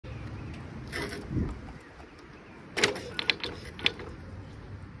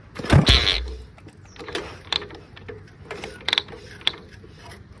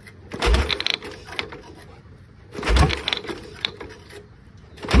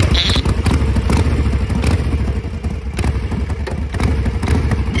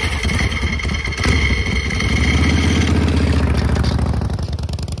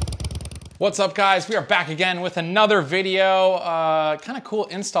What's up, guys? We are back again with another video. Kind of cool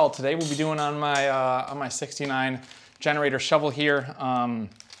install today. We'll be doing on my 69 generator shovel here.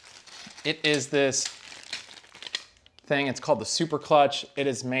 It is this thing. It's called the Super Clutch. It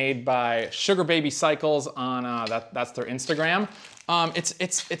is made by SugarBaby Cycles on that's their Instagram.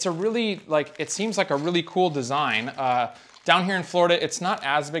 It's a really it seems like a really cool design. Down here in Florida, it's not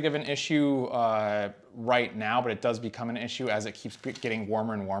as big of an issue right now, but it does become an issue as it keeps getting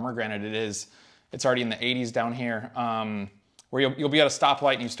warmer and warmer. Granted, it's already in the 80s down here, where you'll be at a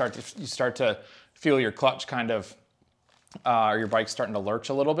stoplight and you start to feel your clutch kind of, or your bike starting to lurch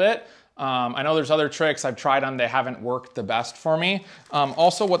a little bit. I know there's other tricks I've tried on, they haven't worked the best for me.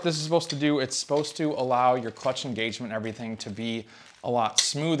 Also, what this is supposed to do, it's supposed to allow your clutch engagement and everything to be a lot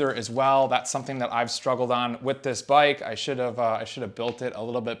smoother as well. That's something that I've struggled on with this bike. I should have built it a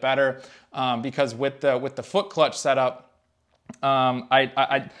little bit better, because with the foot clutch setup,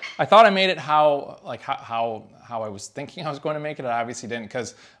 I thought I made it how I was thinking I was going to make it. I obviously didn't,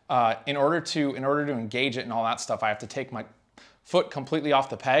 because in order to engage it and all that stuff, I have to take my foot completely off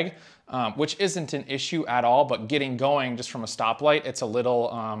the peg, which isn't an issue at all. But getting going just from a stoplight, it's a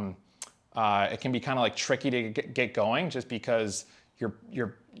little it can be kind of like tricky to get going, just because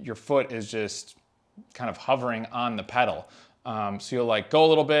your foot is just kind of hovering on the pedal. So you'll like go a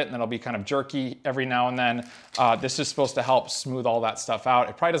little bit and then it'll be kind of jerky every now and then. This is supposed to help smooth all that stuff out.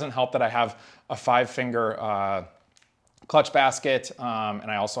 It probably doesn't help that I have a 5-finger clutch basket,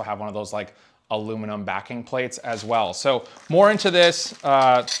 and I also have one of those like aluminum backing plates as well. So more into this,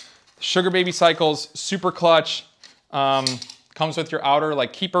 SugarBaby Cycles Super Clutch, comes with your outer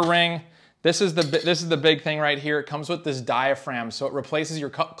like keeper ring. This is the big thing right here. It comes with this diaphragm, so it replaces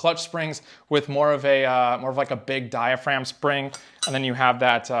your clutch springs with more of like a big diaphragm spring, and then you have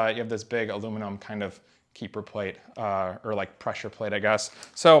that you have this big aluminum kind of keeper plate, or like pressure plate, I guess.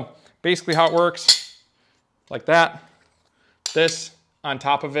 So basically, how it works, like that. This on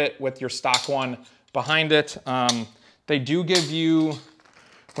top of it with your stock one behind it. They do give you,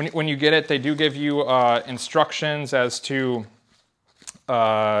 when you get it, they do give you instructions as to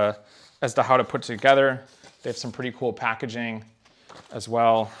how to put it together. They have some pretty cool packaging as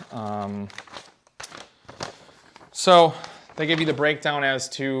well. So they give you the breakdown as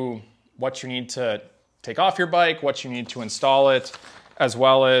to what you need to take off your bike, what you need to install it, as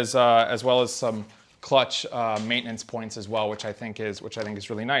well as some clutch maintenance points as well, which I think is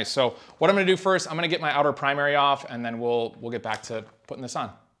really nice. So what I'm gonna do first, I'm gonna get my outer primary off, and then we'll get back to putting this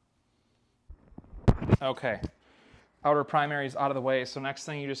on. Okay. Outer primary is out of the way, so next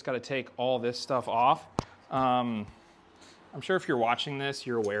thing you just got to take all this stuff off. I'm sure if you're watching this,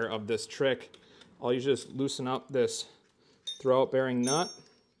 you're aware of this trick. All you just loosen up this throwout bearing nut.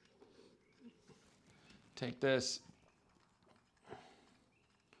 Take this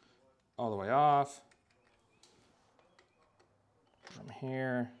all the way off. From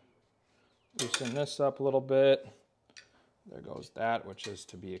here, loosen this up a little bit. There goes that, which is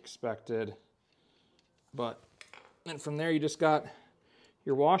to be expected. But and from there, you just got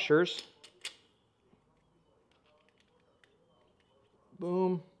your washers.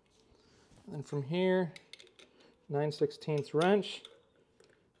 Boom. And then from here, 9/16 wrench.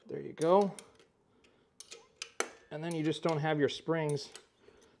 There you go. And then you just don't have your springs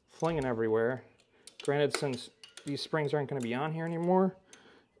flinging everywhere. Granted, since these springs aren't going to be on here anymore,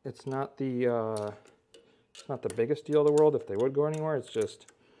 it's not the biggest deal in the world if they would go anywhere. It's just,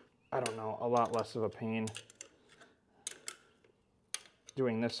 I don't know, a lot less of a pain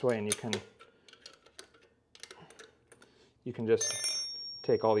doing this way, and you can just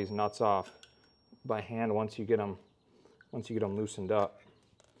take all these nuts off by hand once you get them loosened up,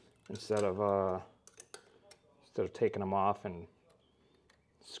 instead of taking them off and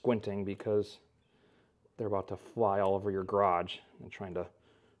squinting because they're about to fly all over your garage and trying to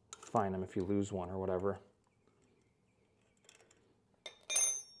find them if you lose one or whatever.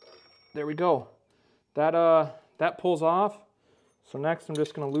 There we go. That pulls off. So next I'm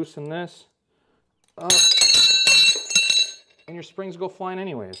just going to loosen this up, and your springs go flying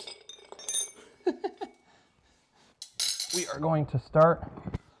anyways. We are going to start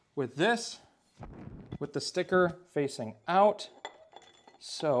with this, with the sticker facing out.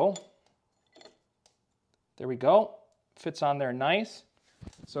 So there we go. Fits on there nice.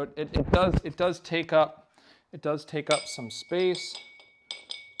 So it does take up some space.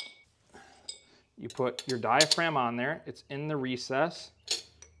 You put your diaphragm on there. It's in the recess.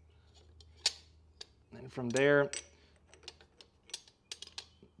 And from there,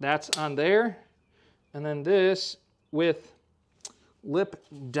 that's on there. And then this with lip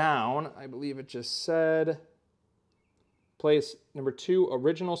down, I believe it just said, place number 2,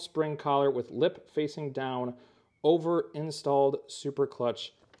 original spring collar with lip facing down over installed super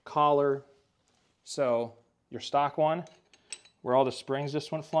clutch collar. So your stock one, where all the springs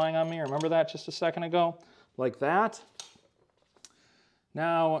just went flying on me, remember that just a second ago? Like that.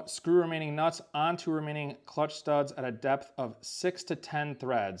 Now screw remaining nuts onto remaining clutch studs at a depth of 6 to 10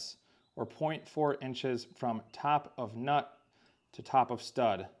 threads, or 0.4 inches from top of nut to top of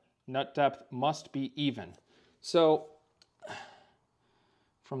stud. Nut depth must be even. So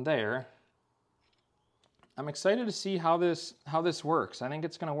from there, I'm excited to see how this works. I think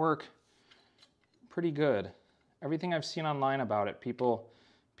it's gonna work pretty good. Everything I've seen online about it, people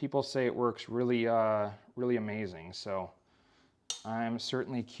say it works really, really amazing. So I'm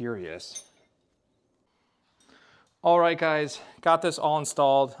certainly curious. All right, guys, got this all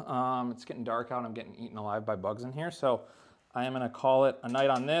installed. It's getting dark out. I'm getting eaten alive by bugs in here. So I am gonna call it a night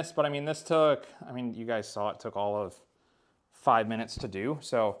on this. But I mean, this took, you guys saw it took all of 5 minutes to do.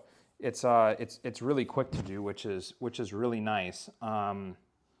 So it's really quick to do, which is really nice. I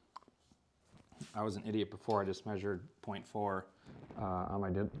was an idiot before. I just measured 0.4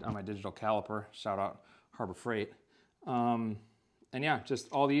 on my digital caliper. Shout out Harbor Freight. And yeah,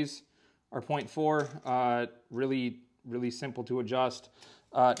 just all these are 0.4. Really simple to adjust.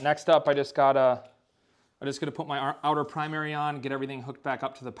 Next up, I just gotta put my outer primary on, get everything hooked back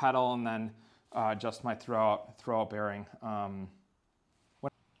up to the pedal, and then adjust my throw-out bearing.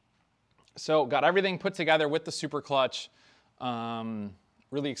 So got everything put together with the super clutch.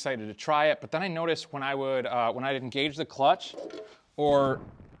 Really excited to try it, but then I noticed when I'd engage the clutch or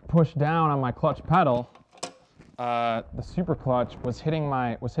push down on my clutch pedal, the super clutch was hitting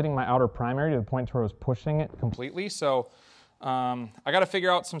my outer primary to the point where it was pushing it completely. So I got to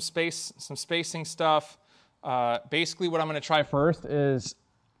figure out some spacing stuff. Basically, what I'm going to try first is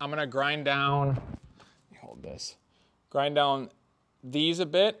I'm going to grind down these a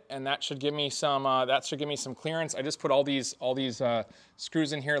bit, and that should give me some clearance. I just put all these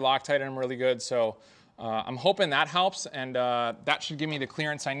screws in here, Loctite them really good. So I'm hoping that helps, and that should give me the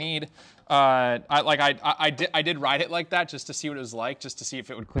clearance I need. I did ride it like that just to see what it was like, just to see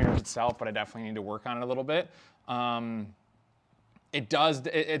if it would clear itself, but I definitely need to work on it a little bit.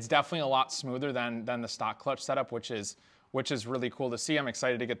 It's definitely a lot smoother than the stock clutch setup, which is really cool to see. I'm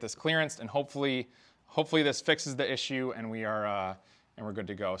excited to get this clearanced, and hopefully this fixes the issue, and we're good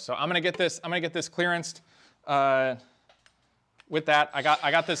to go. So I'm gonna get this clearanced. With that, I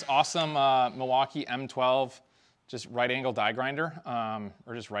got this awesome Milwaukee M12, just right angle die grinder,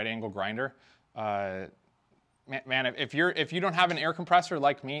 or just right angle grinder. Man, if you don't have an air compressor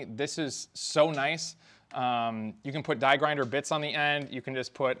like me, this is so nice. You can put die grinder bits on the end. You can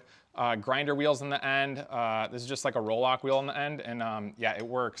just put grinder wheels on the end. This is just like a roll-lock wheel on the end, and yeah, it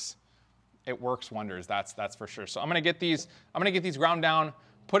works. It works wonders. That's for sure. So I'm gonna get these ground down,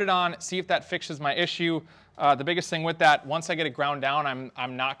 put it on, see if that fixes my issue. The biggest thing with that, once I get it ground down,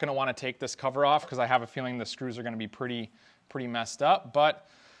 I'm not gonna want to take this cover off because I have a feeling the screws are gonna be pretty messed up. But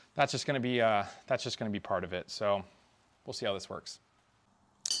that's just gonna be part of it. So we'll see how this works.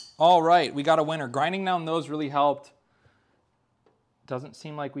 All right, we got a winner. Grinding down those really helped. Doesn't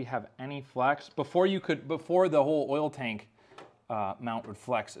seem like we have any flex. Before the whole oil tank mount would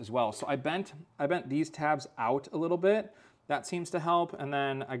flex as well. So I bent these tabs out a little bit. That seems to help. And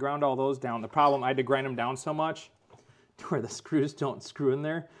then I ground all those down. The problem, I had to grind them down so much to where the screws don't screw in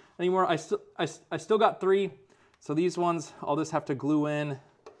there anymore. I still got 3. So these ones, I'll just have to glue in.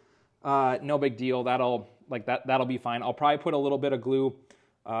 No big deal. That'll be fine. I'll probably put a little bit of glue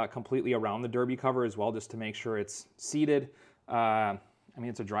completely around the derby cover as well, just to make sure it's seated. I mean,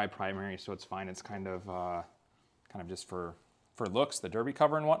 it's a dry primary, so it's fine. It's kind of just for looks, the derby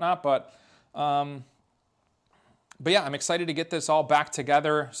cover and whatnot. But yeah, I'm excited to get this all back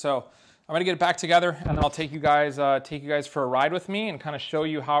together. So I'm gonna get it back together, and then I'll take you guys for a ride with me and kind of show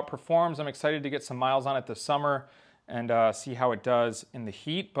you how it performs. I'm excited to get some miles on it this summer and see how it does in the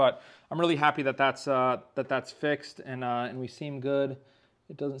heat. But I'm really happy that that's fixed, and we seem good.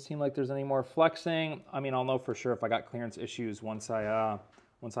 It doesn't seem like there's any more flexing. I mean, I'll know for sure if I got clearance issues once I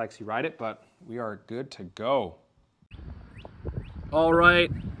actually ride it, but we are good to go. All right,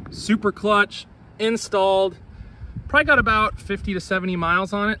 super clutch installed. Probably got about 50 to 70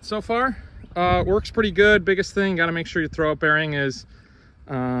 miles on it so far. Works pretty good. Biggest thing, got to make sure your throw-up bearing is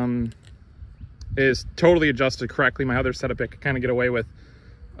is totally adjusted correctly. My other setup I could kind of get away with,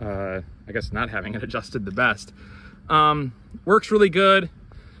 I guess, not having it adjusted the best. Works really good.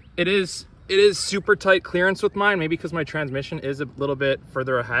 It is super tight clearance with mine, maybe because my transmission is a little bit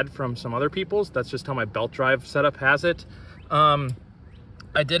further ahead from some other people's. That's just how my belt drive setup has it.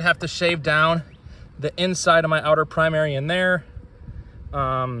 I did have to shave down the inside of my outer primary in there.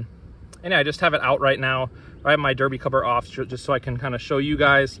 And yeah, I just have it out right now. I have my derby cover off just so I can kind of show you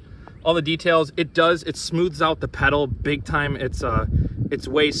guys all the details. It smooths out the pedal big time. It's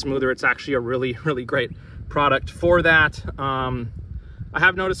way smoother. It's actually a really, really great product for that. I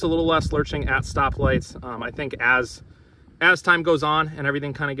have noticed a little less lurching at stoplights. I think as time goes on and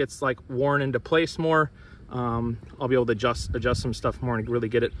everything kind of gets like worn into place more, I'll be able to adjust some stuff more and really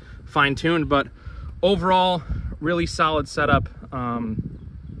get it fine-tuned. But overall, really solid setup.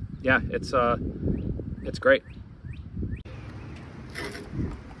 Yeah, it's great.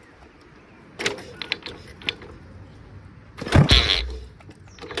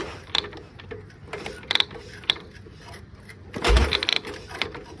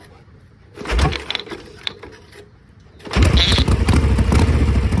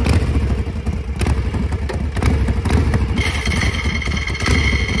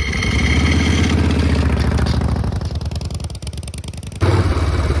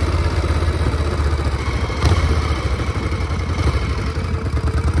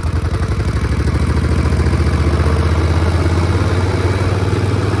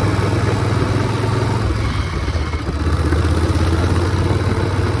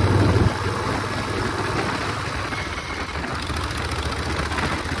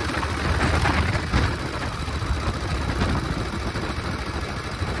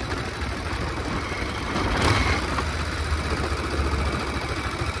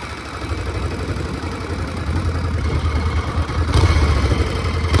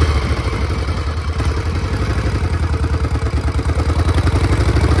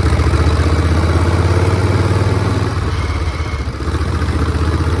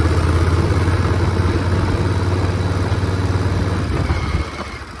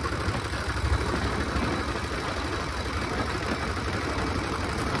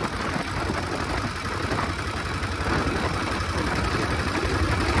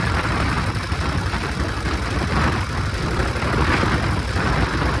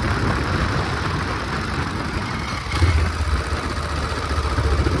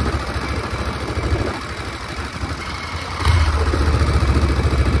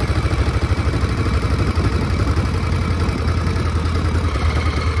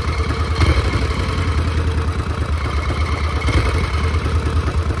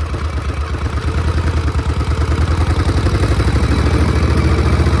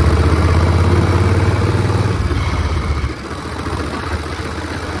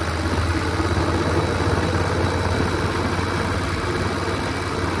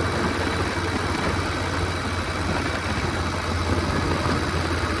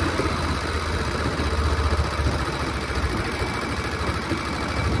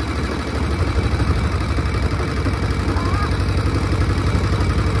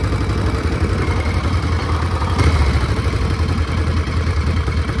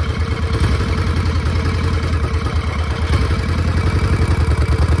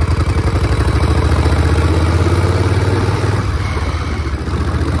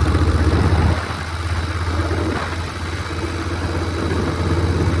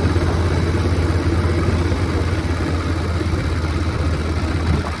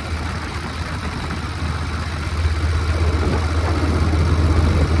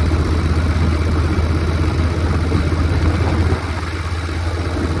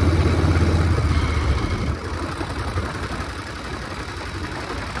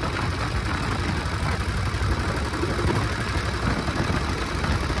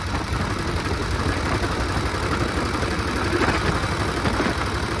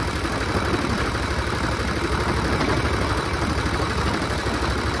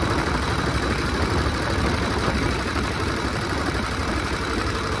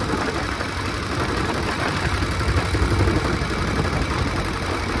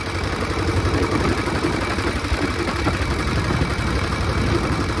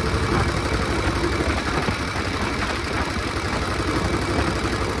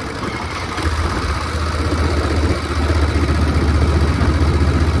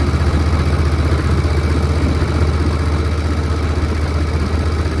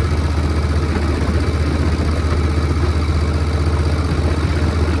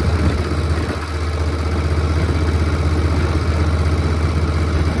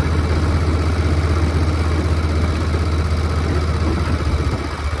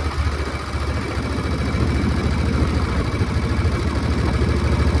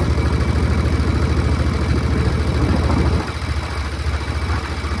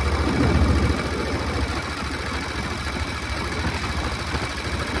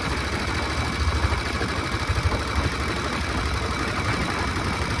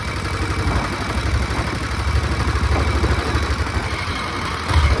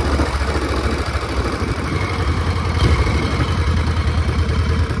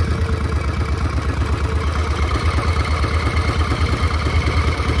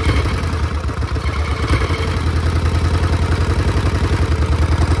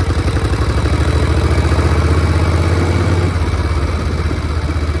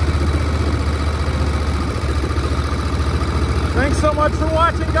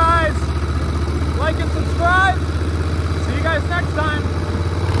 guys next time.